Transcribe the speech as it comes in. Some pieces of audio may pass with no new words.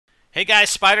Hey guys,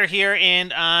 Spider here,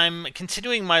 and I'm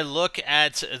continuing my look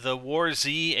at the War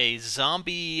Z, a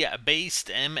zombie-based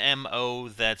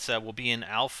MMO that will be in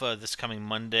alpha this coming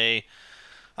Monday,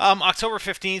 October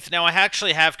 15th. Now, I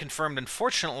actually have confirmed,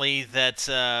 unfortunately, that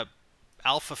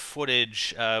alpha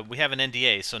footage, we have an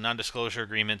NDA, so non-disclosure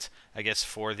agreement, I guess,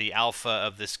 for the alpha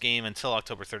of this game until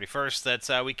October 31st,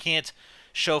 that we can't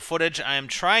show footage. I am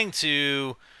trying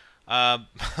to uh,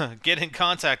 get in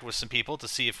contact with some people to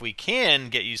see if we can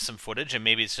get you some footage, and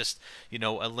maybe it's just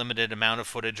a limited amount of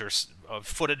footage or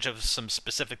footage of some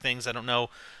specific things. I don't know.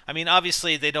 I mean,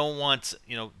 obviously they don't want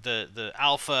the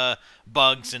alpha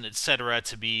bugs and etc.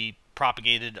 to be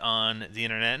propagated on the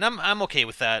internet, and I'm okay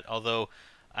with that. Although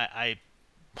I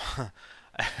I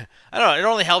don't know. It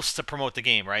only helps to promote the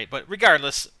game, right? But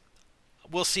regardless,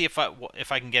 we'll see if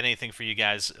I can get anything for you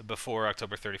guys before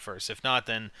October 31st. If not,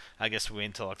 then I guess we wait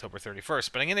until October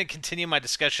 31st. But I'm going to continue my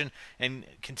discussion and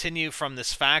continue from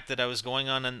this fact that I was going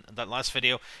on in that last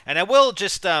video, and I will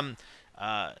just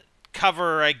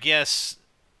cover, I guess,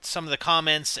 some of the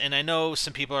comments. And I know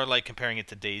some people are like comparing it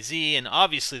to DayZ, and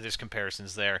obviously there's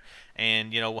comparisons there,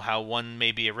 and how one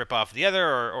may be a ripoff of the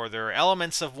other, or there are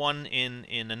elements of one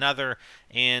in another.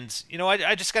 And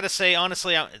I just got to say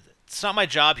honestly, it's not my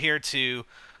job here to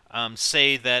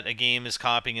say that a game is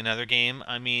copying another game.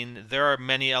 I mean, there are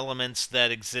many elements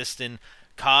that exist in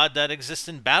COD, that exist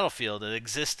in Battlefield, that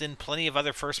exist in plenty of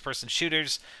other first-person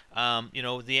shooters. The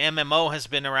MMO has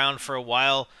been around for a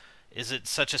while. Is it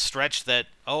such a stretch that,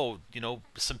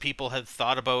 some people have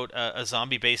thought about a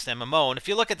zombie-based MMO? And if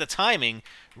you look at the timing,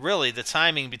 really, the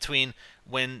timing between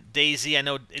when DayZ, I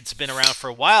know it's been around for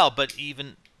a while, but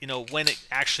even, when it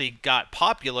actually got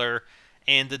popular,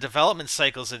 and the development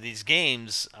cycles of these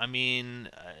games, I mean,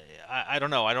 I don't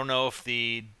know. I don't know if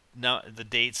the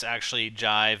dates actually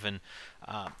jive. And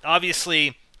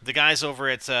obviously, the guys over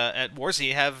at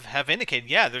Warzy have indicated,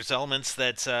 yeah, there's elements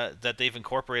that they've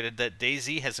incorporated, that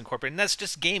DayZ has incorporated, and that's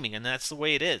just gaming, and that's the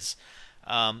way it is.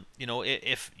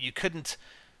 If you couldn't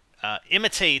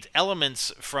imitate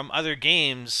elements from other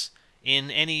games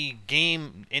in any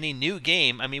game, any new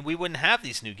game, I mean, we wouldn't have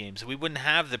these new games. We wouldn't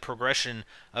have the progression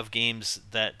of games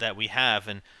that we have.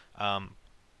 And and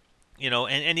you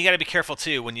got to be careful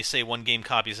too when you say one game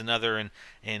copies another.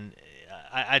 And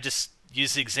I just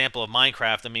use the example of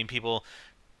Minecraft. I mean, people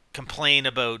complain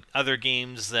about other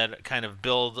games that kind of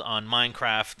build on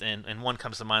Minecraft, and one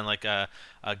comes to mind like a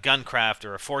Guncraft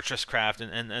or a Fortress Craft,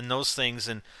 and those things.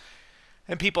 And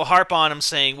people harp on them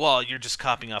saying, well, you're just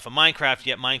copying off of Minecraft,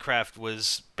 yet Minecraft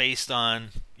was based on,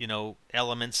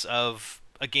 elements of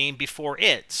a game before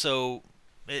it. So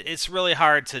it's really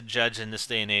hard to judge in this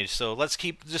day and age. So let's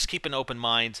just keep an open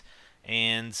mind.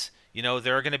 And,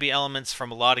 there are going to be elements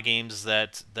from a lot of games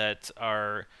that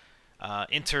are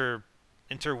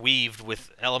interweaved with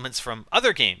elements from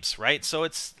other games, right? So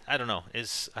I don't know.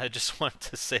 I just want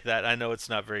to say that. I know it's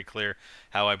not very clear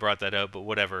how I brought that out, but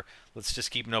whatever. Let's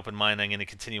just keep an open mind. I'm going to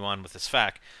continue on with this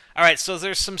fact. All right, so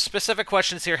there's some specific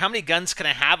questions here. How many guns can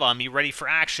I have on me ready for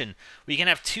action? We can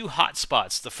have 2 hot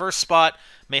spots. The first spot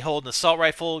may hold an assault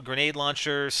rifle, grenade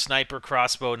launcher, sniper,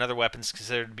 crossbow, and other weapons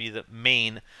considered to be the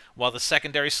main, while the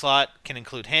secondary slot can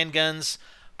include handguns,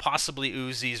 possibly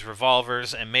Uzis,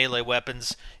 revolvers, and melee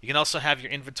weapons. You can also have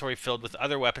your inventory filled with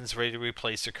other weapons ready to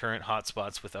replace your current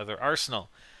hotspots with other arsenal.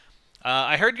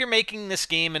 I heard you're making this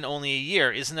game in only a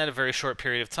year. Isn't that a very short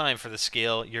period of time for the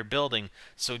scale you're building?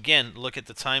 So again, look at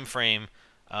the time frame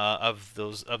of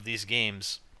these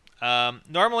games.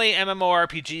 Normally,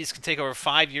 MMORPGs can take over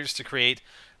 5 years to create,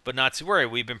 but not to worry.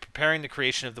 We've been preparing the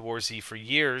creation of the War Z for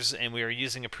years, and we are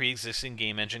using a pre-existing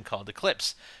game engine called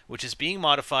Eclipse, which is being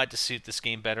modified to suit this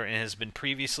game better and has been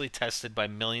previously tested by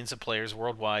millions of players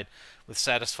worldwide with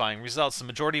satisfying results. The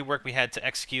majority of work we had to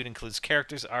execute includes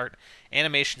characters, art,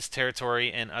 animations,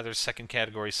 territory, and other second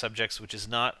category subjects, which is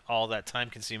not all that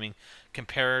time-consuming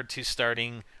compared to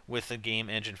starting with a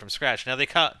game engine from scratch. Now, they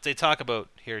talk about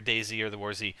here DayZ or the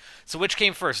War Z. So which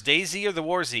came first, DayZ or the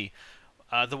War Z?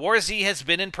 The War Z has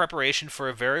been in preparation for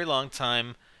a very long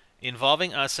time,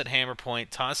 involving us at Hammerpoint,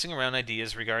 tossing around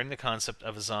ideas regarding the concept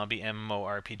of a zombie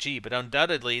MMORPG. But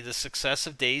undoubtedly, the success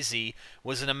of DayZ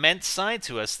was an immense sign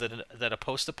to us that a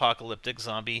post-apocalyptic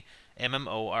zombie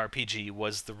MMORPG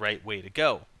was the right way to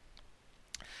go.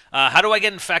 How do I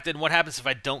get infected, and what happens if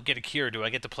I don't get a cure? Do I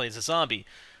get to play as a zombie?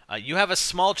 You have a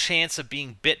small chance of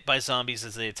being bit by zombies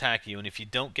as they attack you, and if you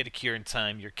don't get a cure in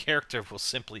time, your character will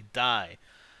simply die.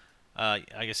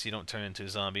 I guess you don't turn into a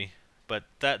zombie, but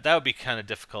that would be kind of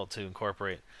difficult to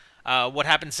incorporate. What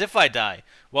happens if I die?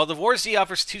 Well, the War Z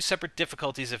offers 2 separate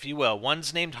difficulties, if you will.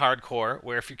 One's named Hardcore,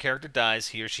 where if your character dies,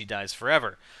 he or she dies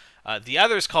forever. The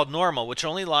other is called normal, which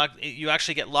only you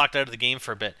actually get locked out of the game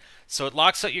for a bit. So it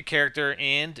locks out your character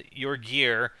and your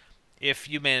gear if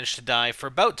you manage to die for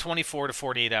about 24 to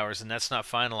 48 hours, and that's not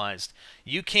finalized.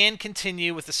 You can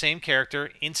continue with the same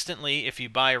character instantly if you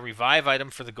buy a revive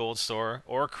item for the gold store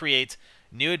or create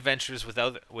new adventures with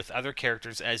other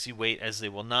characters as you wait, as they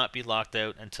will not be locked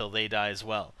out until they die as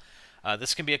well.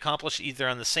 This can be accomplished either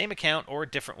on the same account or a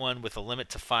different one with a limit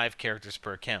to 5 characters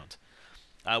per account.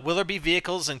 Will there be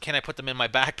vehicles, and can I put them in my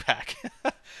backpack?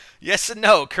 Yes and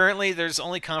no. Currently, there's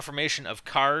only confirmation of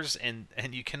cars, and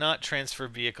you cannot transfer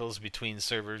vehicles between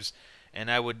servers,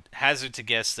 and I would hazard to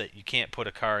guess that you can't put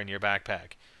a car in your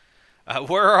backpack.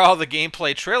 Where are all the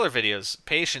gameplay trailer videos?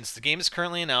 Patience. The game is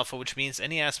currently in alpha, which means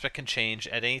any aspect can change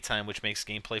at any time, which makes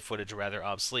gameplay footage rather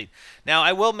obsolete. Now,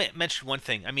 I will mention one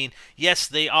thing. I mean, yes,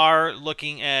 they are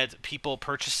looking at people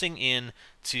purchasing in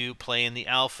to play in the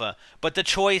alpha, but the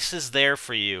choice is there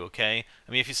for you, okay?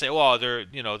 I mean, if you say, "Well,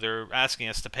 they're asking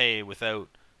us to pay without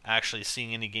actually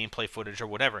seeing any gameplay footage or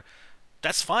whatever,"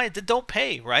 that's fine. Then don't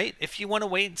pay, right? If you want to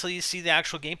wait until you see the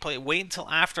actual gameplay, wait until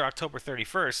after October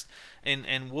 31st,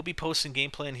 and we'll be posting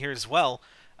gameplay in here as well.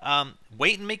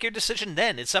 Wait and make your decision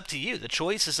then. It's up to you. The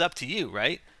choice is up to you,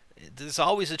 right? There's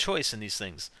always a choice in these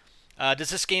things. Does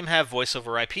this game have voice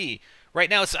over IP? Right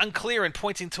now it's unclear and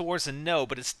pointing towards a no,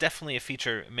 but it's definitely a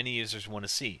feature many users want to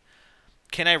see.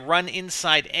 Can I run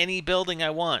inside any building I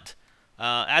want?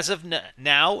 As of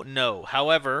now, no.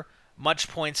 However, much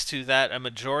points to that a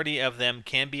majority of them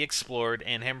can be explored,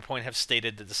 and Hammerpoint have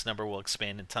stated that this number will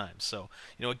expand in time. So,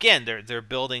 again, they're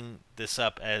building this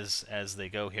up as they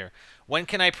go here. When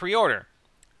can I pre-order?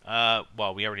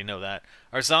 Well, we already know that.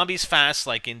 Are zombies fast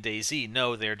like in DayZ?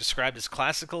 No, they're described as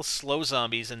classical slow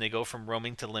zombies, and they go from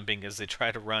roaming to limping as they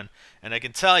try to run. And I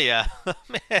can tell you,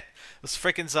 man, those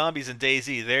freaking zombies in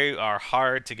DayZ, they are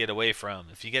hard to get away from.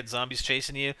 If you get zombies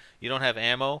chasing you, you don't have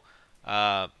ammo,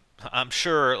 I'm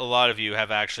sure a lot of you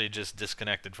have actually just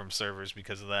disconnected from servers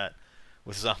because of that,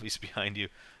 with zombies behind you.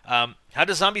 How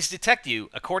do zombies detect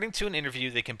you? According to an interview,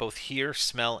 they can both hear,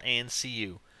 smell, and see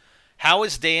you. How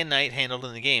is day and night handled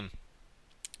in the game?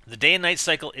 The day and night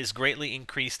cycle is greatly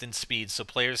increased in speed, so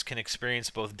players can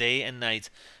experience both day and night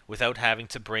without having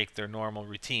to break their normal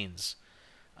routines.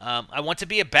 I want to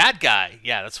be a bad guy.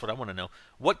 Yeah, that's what I want to know.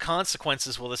 What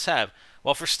consequences will this have?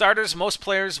 Well, for starters, most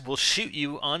players will shoot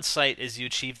you on sight as you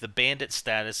achieve the bandit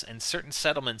status, and certain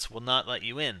settlements will not let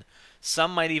you in.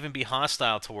 Some might even be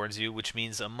hostile towards you, which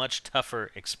means a much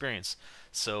tougher experience.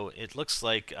 So it looks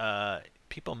like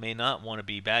people may not want to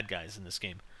be bad guys in this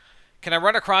game. Can I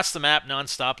run across the map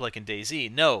non-stop like in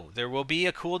DayZ? No, there will be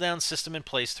a cooldown system in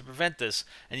place to prevent this,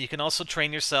 and you can also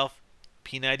train yourself,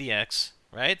 P90X,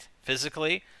 right,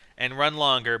 physically, and run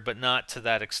longer, but not to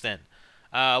that extent.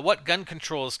 What gun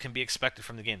controls can be expected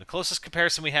from the game? The closest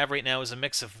comparison we have right now is a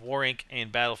mix of War Inc.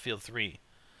 and Battlefield 3.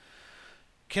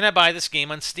 Can I buy this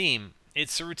game on Steam?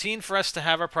 It's a routine for us to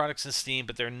have our products in Steam,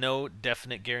 but there are no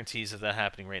definite guarantees of that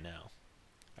happening right now.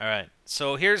 Alright,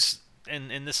 so here's,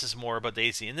 and this is more about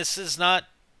DayZ, and this is not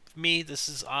me, this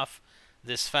is off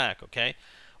this fact, okay?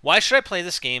 Why should I play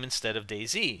this game instead of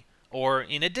DayZ? Or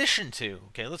in addition to,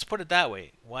 okay, let's put it that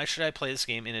way. Why should I play this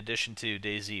game in addition to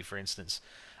DayZ, for instance?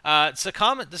 This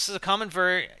is a common,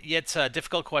 very yet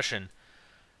difficult question.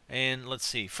 And let's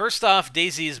see. First off,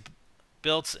 DayZ is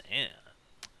built in,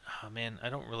 oh man, I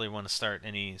don't really want to start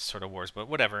any sort of wars, but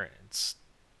whatever.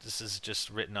 This is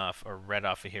just written off or read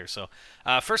off of here. So,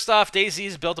 first off, DayZ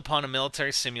is built upon a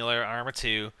military simulator, Arma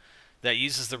 2, that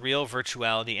uses the real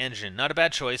virtuality engine. Not a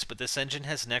bad choice, but this engine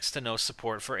has next to no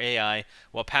support for AI,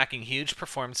 while packing huge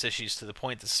performance issues to the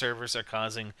point that servers are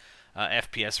causing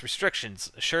FPS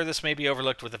restrictions. Sure, this may be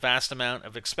overlooked with a vast amount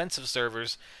of expensive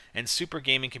servers and super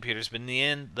gaming computers, but in the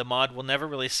end, the mod will never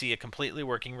really see a completely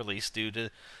working release due to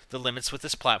the limits with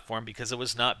this platform because it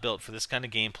was not built for this kind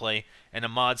of gameplay, and a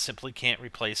mod simply can't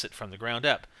replace it from the ground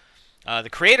up. The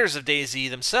creators of DayZ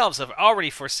themselves have already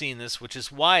foreseen this, which is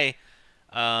why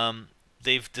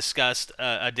they've discussed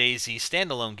a DayZ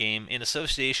standalone game in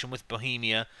association with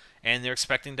Bohemia, and they're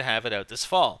expecting to have it out this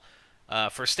fall.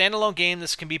 For a standalone game,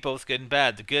 this can be both good and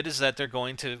bad. The good is that they're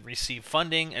going to receive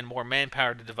funding and more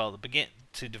manpower to develop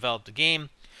the game.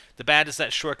 The bad is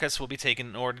that shortcuts will be taken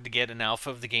in order to get an alpha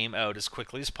of the game out as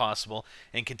quickly as possible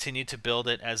and continue to build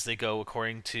it as they go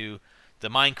according to the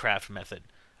Minecraft method.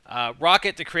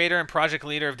 Rocket, the creator and project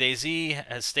leader of DayZ,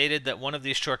 has stated that one of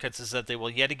these shortcuts is that they will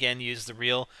yet again use the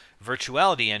real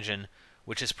virtuality engine,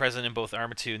 which is present in both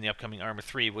Arma 2 and the upcoming Arma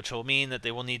 3, which will mean that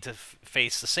they will need to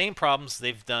face the same problems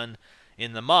they've done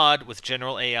in the mod with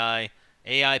general AI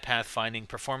pathfinding,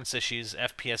 performance issues,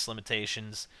 FPS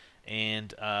limitations,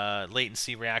 and latency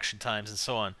latency reaction times, and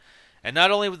so on. And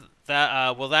not only will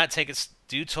that take its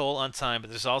due toll on time, but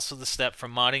there's also the step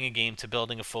from modding a game to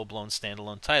building a full-blown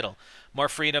standalone title. More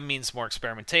freedom means more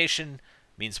experimentation,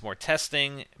 means more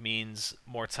testing, means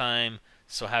more time.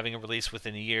 So having a release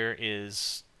within a year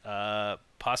is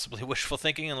possibly wishful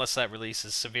thinking, unless that release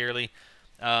is severely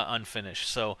unfinished.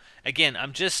 So again,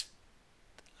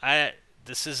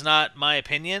 this is not my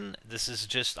opinion. This is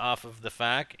just off of the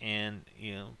fact, and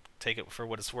take it for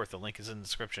what it's worth. The link is in the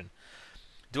description.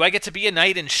 Do I get to be a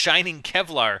knight in shining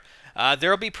Kevlar? There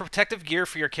will be protective gear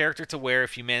for your character to wear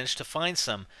if you manage to find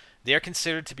some. They are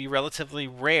considered to be relatively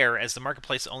rare, as the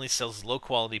marketplace only sells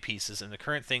low-quality pieces, and the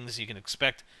current things you can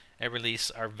expect at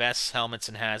release are vests, helmets,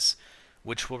 and hats,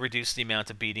 which will reduce the amount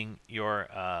of beating your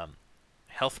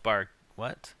health bar...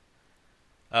 What?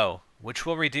 Oh, which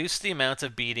will reduce the amount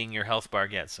of beating your health bar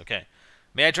gets. Okay.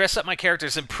 May I dress up my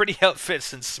characters in pretty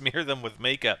outfits and smear them with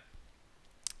makeup?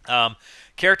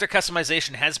 Character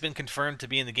customization has been confirmed to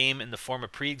be in the game in the form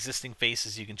of pre-existing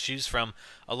faces you can choose from,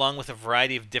 along with a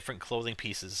variety of different clothing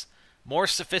pieces. More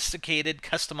sophisticated,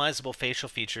 customizable facial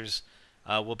features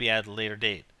will be added at a later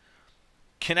date.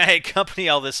 Can I accompany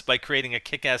all this by creating a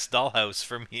kick-ass dollhouse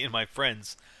for me and my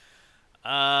friends?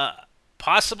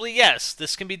 Possibly, yes.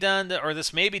 This can be done, or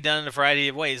this may be done in a variety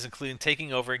of ways, including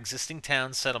taking over existing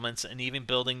towns, settlements, and even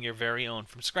building your very own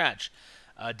from scratch.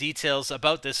 Details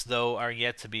about this, though, are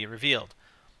yet to be revealed.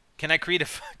 Can I create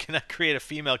a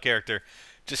female character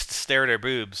just to stare at her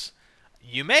boobs?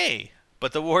 You may,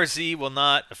 but the War Z will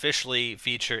not officially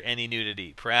feature any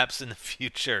nudity. Perhaps in the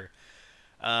future.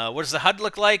 What does the HUD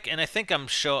look like? And I think I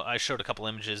showed a couple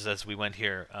images as we went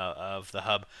here of the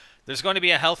hub. There's going to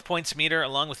be a health points meter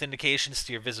along with indications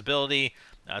to your visibility,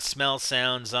 smell,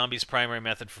 sound, zombies' primary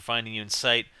method for finding you in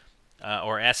sight,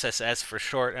 or SSS for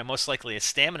short, and most likely a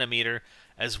stamina meter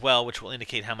as well, which will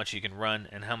indicate how much you can run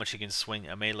and how much you can swing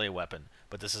a melee weapon,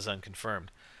 but this is unconfirmed.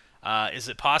 Is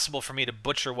it possible for me to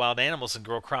butcher wild animals and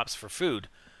grow crops for food?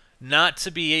 Not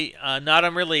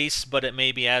on release, but it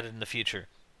may be added in the future.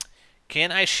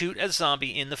 Can I shoot a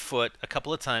zombie in the foot a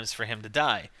couple of times for him to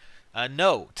die?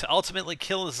 No. To ultimately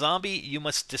kill a zombie, you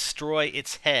must destroy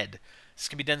its head. This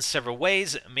can be done several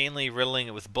ways, mainly riddling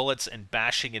it with bullets and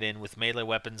bashing it in with melee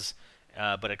weapons,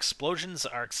 but explosions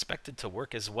are expected to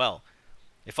work as well.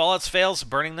 If all else fails,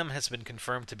 burning them has been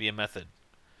confirmed to be a method.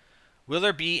 Will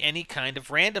there be any kind of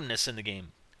randomness in the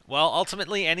game? Well,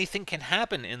 ultimately anything can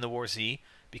happen in the War Z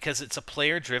because it's a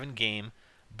player-driven game,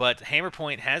 but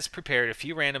Hammerpoint has prepared a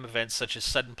few random events such as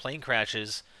sudden plane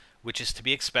crashes, which is to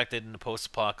be expected in a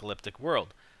post-apocalyptic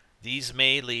world. These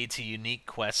may lead to unique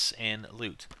quests and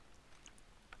loot.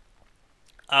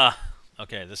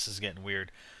 Okay, this is getting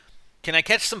weird. Can I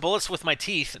catch some bullets with my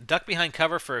teeth, duck behind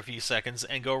cover for a few seconds,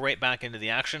 and go right back into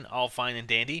the action, all fine and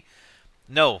dandy?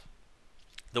 No.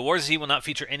 The War Z will not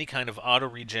feature any kind of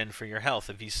auto-regen for your health.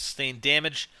 If you sustain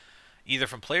damage, either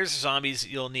from players or zombies,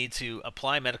 you'll need to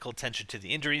apply medical attention to the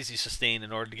injuries you sustain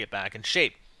in order to get back in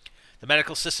shape. The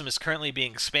medical system is currently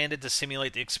being expanded to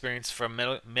simulate the experience from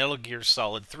Metal Gear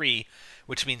Solid 3,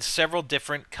 which means several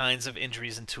different kinds of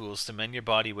injuries and tools to mend your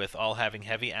body with, all having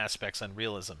heavy aspects on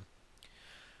realism.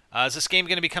 Is this game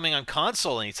going to be coming on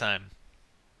console anytime?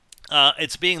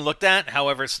 It's being looked at,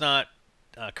 however, it's not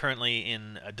currently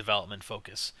in a development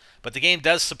focus. But the game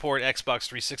does support Xbox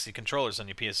 360 controllers on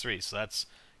your PS3, so that's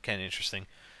kind of interesting.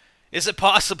 Is it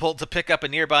possible to pick up a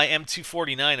nearby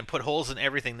M249 and put holes in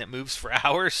everything that moves for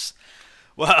hours?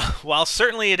 Well, while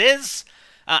certainly it is,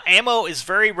 ammo is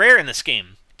very rare in this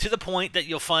game, to the point that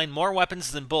you'll find more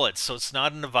weapons than bullets, so it's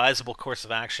not an advisable course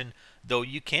of action, though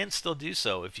you can still do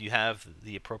so if you have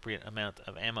the appropriate amount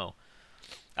of ammo.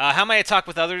 How may I talk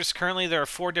with others? Currently, there are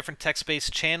 4 different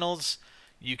text-based channels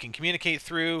you can communicate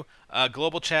through: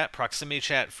 global chat, proximity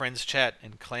chat, friends chat,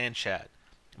 and clan chat.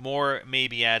 More may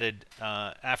be added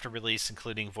after release,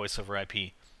 including voice over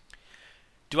IP.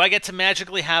 Do I get to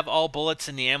magically have all bullets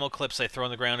in the ammo clips I throw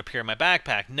on the ground appear in my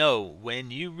backpack? No. When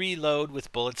you reload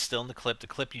with bullets still in the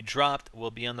clip you dropped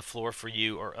will be on the floor for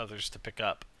you or others to pick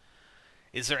up.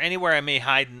 Is there anywhere I may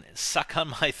hide and suck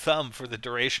on my thumb for the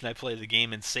duration I play the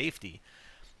game in safety?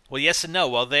 Well, yes and no.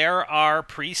 While there are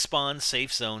pre-spawn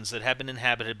safe zones that have been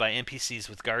inhabited by NPCs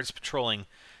with guards patrolling,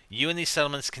 you and these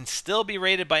settlements can still be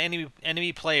raided by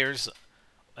enemy players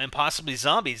and possibly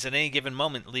zombies at any given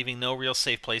moment, leaving no real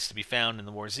safe place to be found in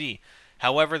the War Z.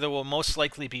 However, there will most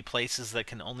likely be places that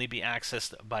can only be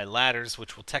accessed by ladders,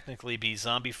 which will technically be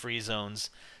zombie-free zones,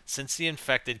 since the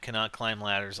infected cannot climb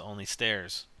ladders, only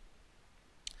stairs.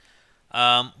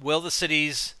 Will the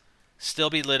cities still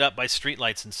be lit up by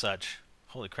streetlights and such?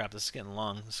 Holy crap, this is getting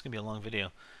long. This is going to be a long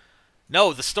video.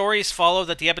 No, the stories follow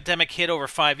that the epidemic hit over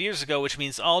 5 years ago, which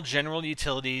means all general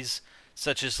utilities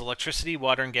such as electricity,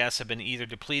 water, and gas have been either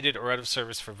depleted or out of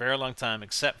service for a very long time,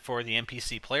 except for the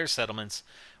NPC player settlements,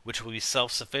 which will be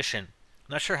self-sufficient.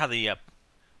 I'm not sure how the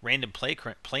random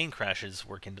plane crashes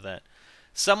work into that.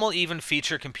 Some will even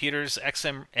feature computers,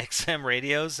 XM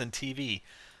radios, and TV.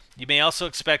 You may also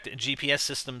expect GPS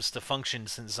systems to function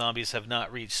since zombies have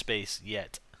not reached space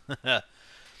yet.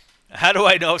 How do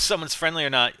I know if someone's friendly or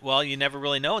not? Well, you never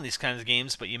really know in these kinds of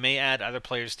games, but you may add other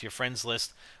players to your friends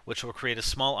list, which will create a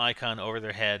small icon over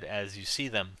their head as you see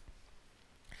them.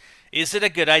 Is it a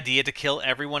good idea to kill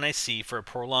everyone I see for a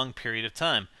prolonged period of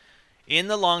time? In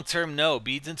the long term, no.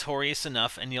 Be notorious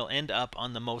enough and you'll end up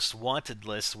on the most wanted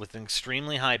list with an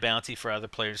extremely high bounty for other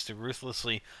players to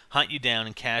ruthlessly hunt you down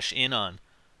and cash in on.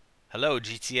 Hello,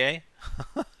 GTA?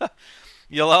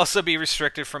 You'll also be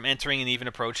restricted from entering and even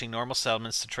approaching normal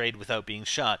settlements to trade without being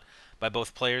shot by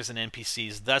both players and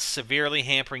NPCs, thus severely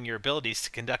hampering your abilities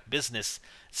to conduct business,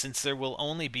 since there will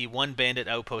only be one bandit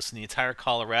outpost in the entire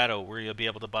Colorado where you'll be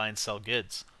able to buy and sell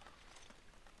goods.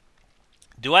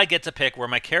 Do I get to pick where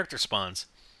my character spawns?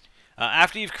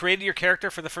 After you've created your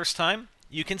character for the first time,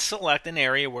 you can select an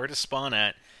area where to spawn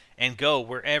at and go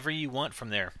wherever you want from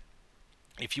there.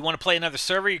 If you want to play another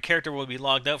server, your character will be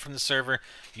logged out from the server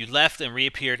you left and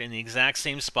reappeared in the exact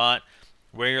same spot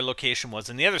where your location was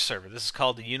in the other server. This is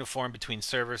called the uniform between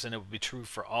servers, and it will be true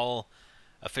for all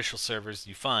official servers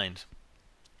you find.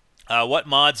 What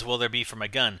mods will there be for my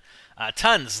gun?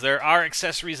 Tons. There are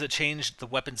accessories that change the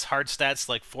weapon's hard stats,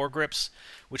 like foregrips,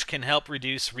 which can help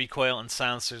reduce recoil and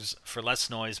silencers for less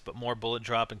noise, but more bullet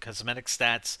drop, and cosmetic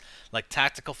stats, like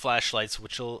tactical flashlights,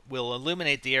 which will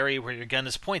illuminate the area where your gun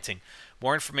is pointing.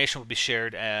 More information will be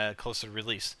shared closer to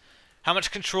release. How much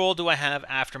control do I have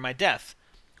after my death?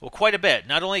 Well, quite a bit.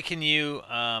 Not only can you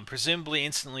presumably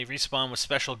instantly respawn with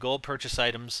special gold purchase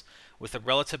items with a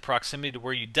relative proximity to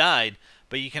where you died,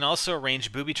 but you can also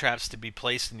arrange booby traps to be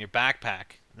placed in your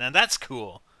backpack. Now that's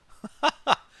cool.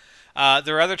 There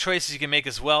are other choices you can make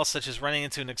as well, such as running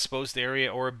into an exposed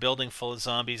area or a building full of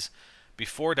zombies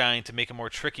before dying to make it more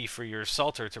tricky for your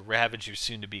assaulter to ravage your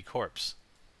soon-to-be corpse.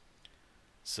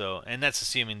 So, and that's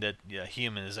assuming that a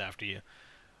human is after you.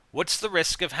 What's the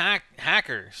risk of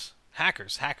hackers,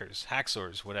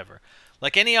 hacksaws, whatever?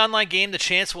 Like any online game, the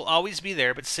chance will always be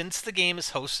there, but since the game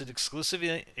is hosted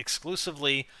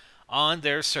exclusively on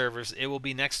their servers, it will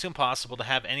be next to impossible to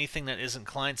have anything that isn't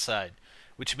client-side,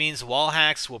 which means wall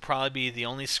hacks will probably be the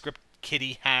only script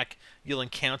kiddie hack you'll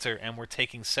encounter, and we're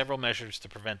taking several measures to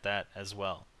prevent that as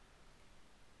well.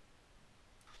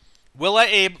 Will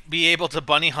I be able to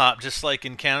bunny hop just like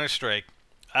in Counter-Strike?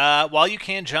 While you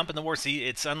can jump in the War Z,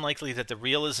 it's unlikely that the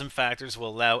realism factors will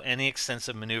allow any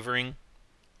extensive maneuvering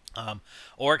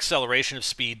or acceleration of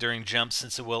speed during jumps,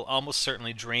 since it will almost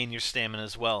certainly drain your stamina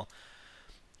as well.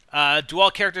 Do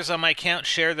all characters on my account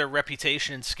share their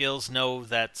reputation and skills? No,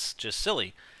 that's just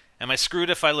silly. Am I screwed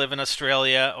if I live in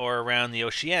Australia or around the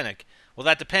Oceanic? Well,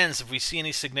 that depends. If we see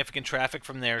any significant traffic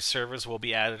from there, servers will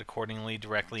be added accordingly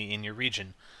directly in your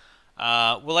region.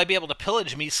 Will I be able to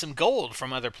pillage me some gold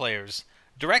from other players?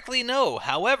 Directly, no.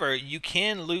 However, you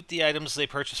can loot the items they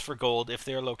purchase for gold if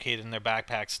they are located in their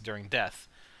backpacks during death.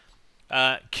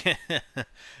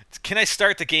 Can I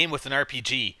start the game with an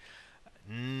RPG?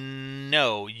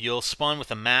 No. You'll spawn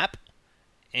with a map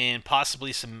and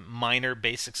possibly some minor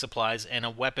basic supplies and a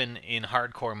weapon in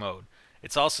hardcore mode.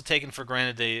 It's also taken for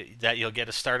granted that you'll get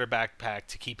a starter backpack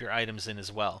to keep your items in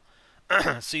as well.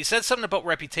 So you said something about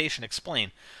reputation.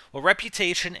 Explain. Well,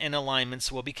 reputation and alignments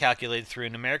will be calculated through a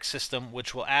numeric system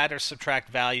which will add or subtract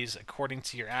values according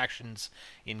to your actions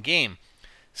in-game.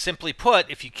 Simply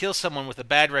put, if you kill someone with a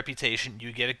bad reputation,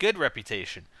 you get a good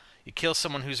reputation. You kill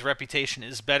someone whose reputation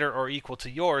is better or equal to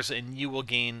yours, and you will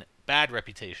gain bad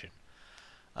reputation.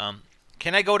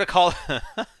 Can I go to I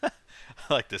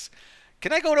like this.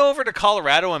 Can I go over to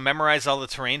Colorado and memorize all the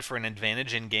terrain for an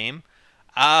advantage in-game?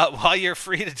 While you're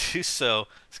free to do so,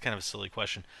 it's kind of a silly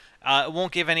question. It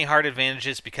won't give any hard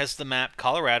advantages because the map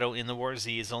Colorado in the War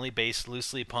Z is only based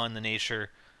loosely upon the nature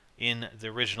in the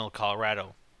original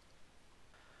Colorado.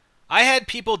 I had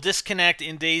people disconnect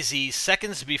in DayZ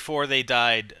seconds before they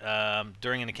died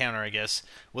during an encounter, I guess.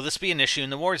 Will this be an issue in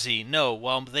the War Z? No.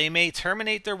 While they may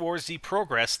terminate their War Z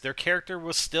progress, their character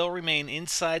will still remain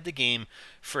inside the game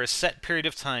for a set period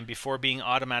of time before being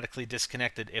automatically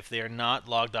disconnected if they are not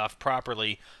logged off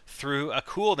properly through a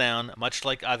cooldown, much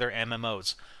like other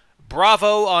MMOs.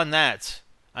 Bravo on that,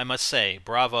 I must say.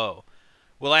 Bravo.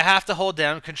 Will I have to hold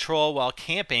down control while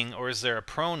camping, or is there a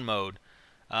prone mode?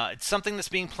 It's something that's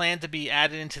being planned to be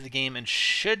added into the game and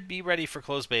should be ready for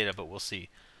closed beta, but we'll see.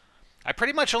 I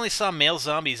pretty much only saw male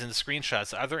zombies in the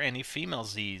screenshots. Are there any female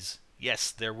Zs?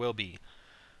 Yes, there will be.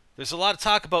 There's a lot of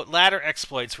talk about ladder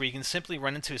exploits where you can simply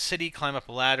run into a city, climb up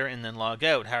a ladder, and then log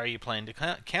out. How are you planning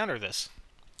to counter this?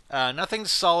 Nothing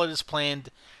solid is planned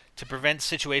to prevent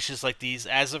situations like these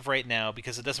as of right now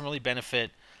because it doesn't really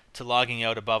benefit to logging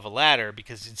out above a ladder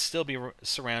because you'd still be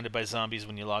surrounded by zombies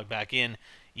when you log back in,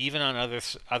 even on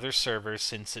other servers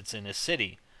since it's in a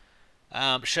city.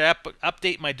 Should I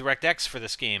update my DirectX for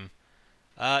this game?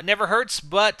 Never hurts,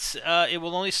 but it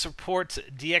will only support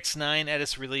DX9 at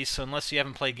its release, so unless you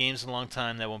haven't played games in a long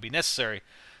time, that won't be necessary.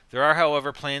 There are,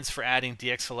 however, plans for adding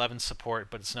DX11 support,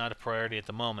 but it's not a priority at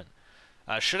the moment.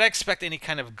 Should I expect any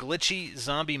kind of glitchy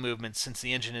zombie movement since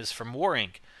the engine is from War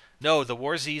Inc? No, the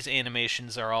War Z's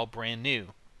animations are all brand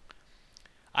new.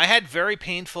 I had very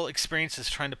painful experiences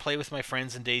trying to play with my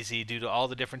friends in DayZ due to all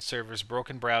the different servers,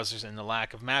 broken browsers, and the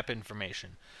lack of map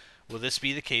information. Will this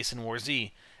be the case in War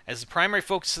Z? As the primary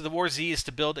focus of the War Z is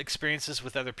to build experiences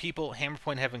with other people,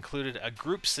 Hammerpoint have included a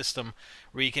group system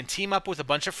where you can team up with a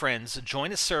bunch of friends,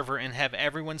 join a server, and have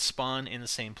everyone spawn in the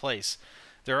same place.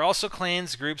 There are also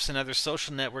clans, groups, and other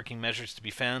social networking measures to be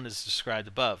found as described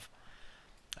above.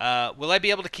 Will I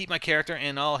be able to keep my character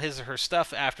and all his or her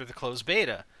stuff after the closed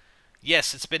beta?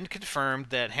 Yes, it's been confirmed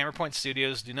that Hammerpoint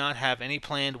Studios do not have any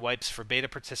planned wipes for beta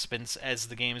participants as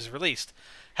the game is released.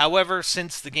 However,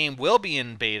 since the game will be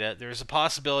in beta, there is a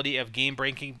possibility of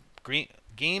game-breaking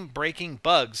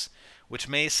bugs, which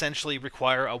may essentially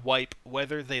require a wipe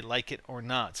whether they like it or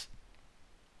not.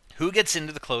 Who gets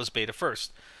into the closed beta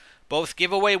first? Both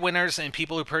giveaway winners and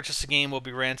people who purchase the game will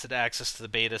be granted access to the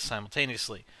beta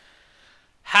simultaneously.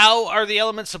 How are the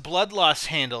elements of blood loss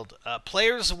handled?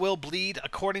 Players will bleed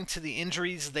according to the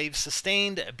injuries they've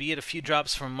sustained, be it a few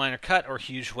drops from a minor cut or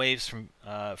huge waves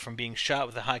from being shot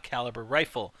with a high-caliber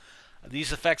rifle.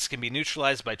 These effects can be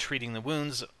neutralized by treating the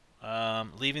wounds,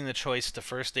 leaving the choice to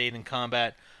first aid in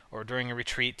combat or during a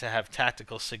retreat to have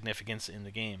tactical significance in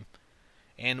the game.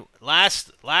 And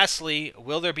lastly,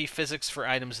 will there be physics for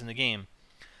items in the game?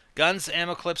 Guns,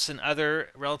 ammo clips, and other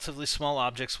relatively small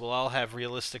objects will all have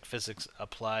realistic physics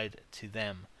applied to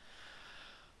them.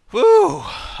 Whew!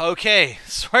 Okay,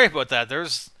 sorry about that.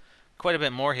 There's quite a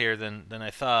bit more here than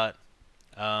I thought.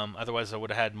 Otherwise, I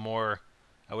would have had more.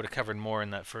 I would have covered more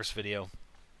in that first video.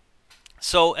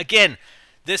 So again,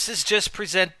 this is just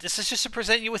to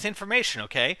present you with information,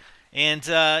 okay? And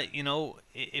you know,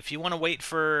 if you want to wait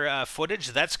for footage,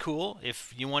 that's cool.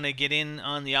 If you want to get in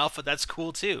on the alpha, that's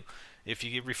cool too. If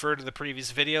you refer to the previous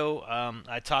video,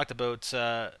 I talked about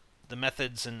the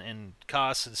methods and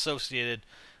costs associated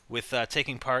with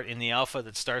taking part in the alpha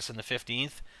that starts on the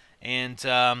 15th.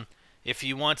 And if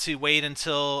you want to wait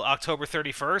until October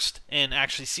 31st and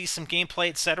actually see some gameplay,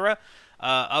 etc.,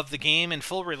 of the game in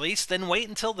full release, then wait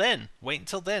until then. Wait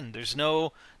until then. There's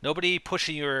nobody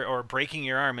pushing you or breaking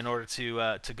your arm in order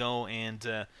to go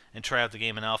and try out the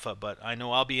game in alpha. But I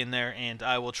know I'll be in there, and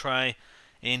I will try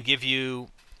and give you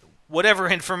whatever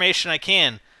information I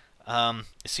can,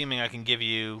 assuming I can give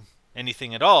you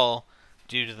anything at all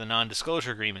due to the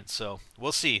non-disclosure agreement. So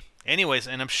we'll see. Anyways,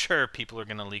 and I'm sure people are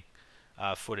going to leak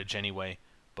footage anyway,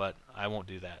 but I won't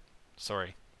do that.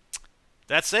 Sorry.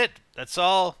 That's it. That's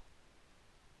all.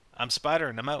 I'm Spider,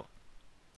 and I'm out.